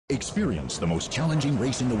Experience the most challenging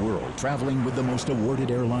race in the world, traveling with the most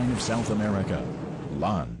awarded airline of South America,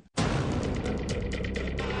 LAN.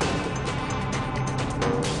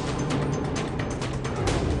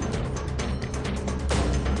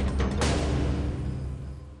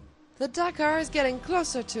 The Dakar is getting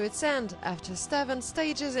closer to its end. After 7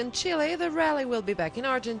 stages in Chile, the rally will be back in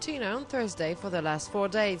Argentina on Thursday for the last 4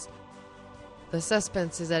 days. The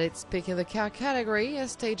suspense is at its peak in the car category,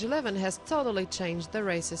 as Stage 11 has totally changed the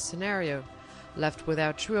race's scenario. Left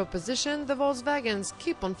without true opposition, the Volkswagens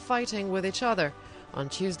keep on fighting with each other. On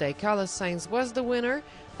Tuesday, Carlos Sainz was the winner,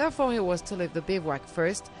 therefore he was to leave the bivouac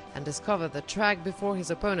first and discover the track before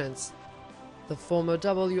his opponents. The former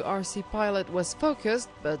WRC pilot was focused,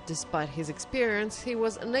 but despite his experience, he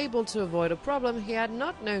was unable to avoid a problem he had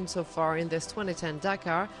not known so far in this 2010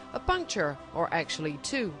 Dakar, a puncture, or actually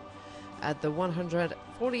 2. At the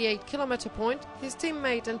 148-kilometer point, his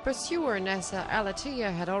teammate and pursuer Sainz and Al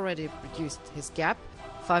Attiyah had already reduced his gap.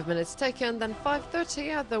 5 minutes taken, then 5:30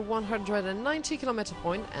 at the 190-kilometer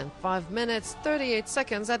point and 5 minutes 38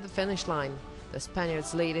 seconds at the finish line. The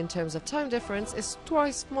Spaniard's lead in terms of time difference is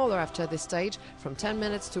twice smaller after this stage, from 10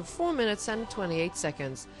 minutes to 4 minutes and 28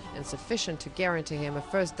 seconds, insufficient to guarantee him a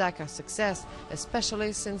first Dakar success,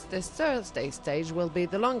 especially since this Thursday stage will be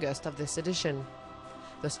the longest of this edition.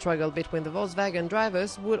 The struggle between the Volkswagen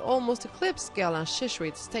drivers would almost eclipse Guerlain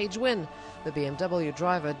Chicherit's stage win. The BMW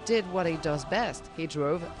driver did what he does best. He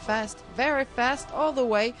drove fast, very fast, all the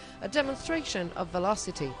way, a demonstration of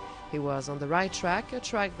velocity. He was on the right track, a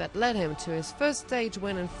track that led him to his first stage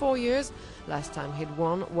win in 4 years. Last time he'd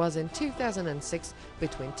won was in 2006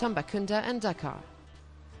 between Tambacounda and Dakar.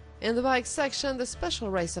 In the bike section, the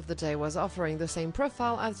special race of the day was offering the same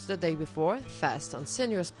profile as the day before, fast on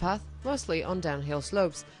sinuous path, mostly on downhill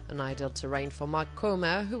slopes, an ideal terrain for Marc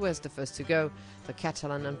Coma, who was the first to go. The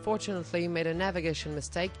Catalan unfortunately made a navigation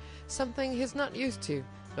mistake, something he's not used to.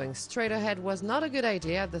 Going straight ahead was not a good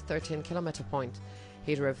idea at the 13-kilometer point.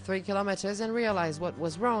 He drove 3 kilometers and realized what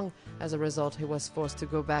was wrong. As a result, he was forced to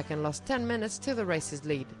go back and lost 10 minutes to the race's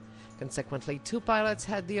lead. Consequently, 2 pilots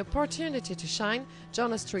had the opportunity to shine,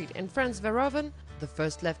 Dutchman Frans Verhoeven. The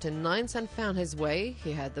first left in 9th and found his way.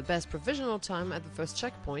 He had the best provisional time at the first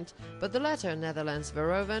checkpoint, but the latter, Netherlands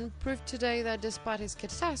Verhoeven, proved today that despite his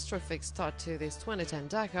catastrophic start to this 2010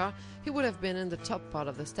 Dakar, he would have been in the top part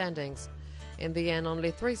of the standings. In the end, only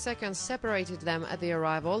 3 seconds separated them at the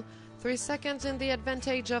arrival, 3 seconds in the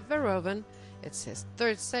advantage of Verhoeven. It's his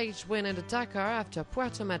 3rd stage win in the Dakar after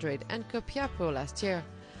Puerto Madrid and Copiapó last year.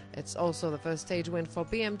 It's also the first stage win for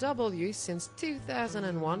BMW since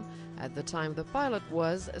 2001. At the time, the pilot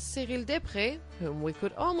was Cyril Despres, whom we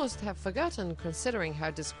could almost have forgotten considering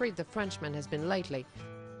how discreet the Frenchman has been lately.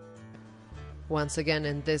 Once again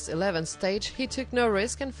in this 11th stage, he took no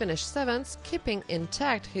risk and finished 7th, keeping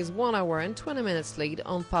intact his 1 hour and 20 minutes lead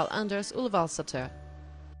on Paul Anders Ulvalsæter.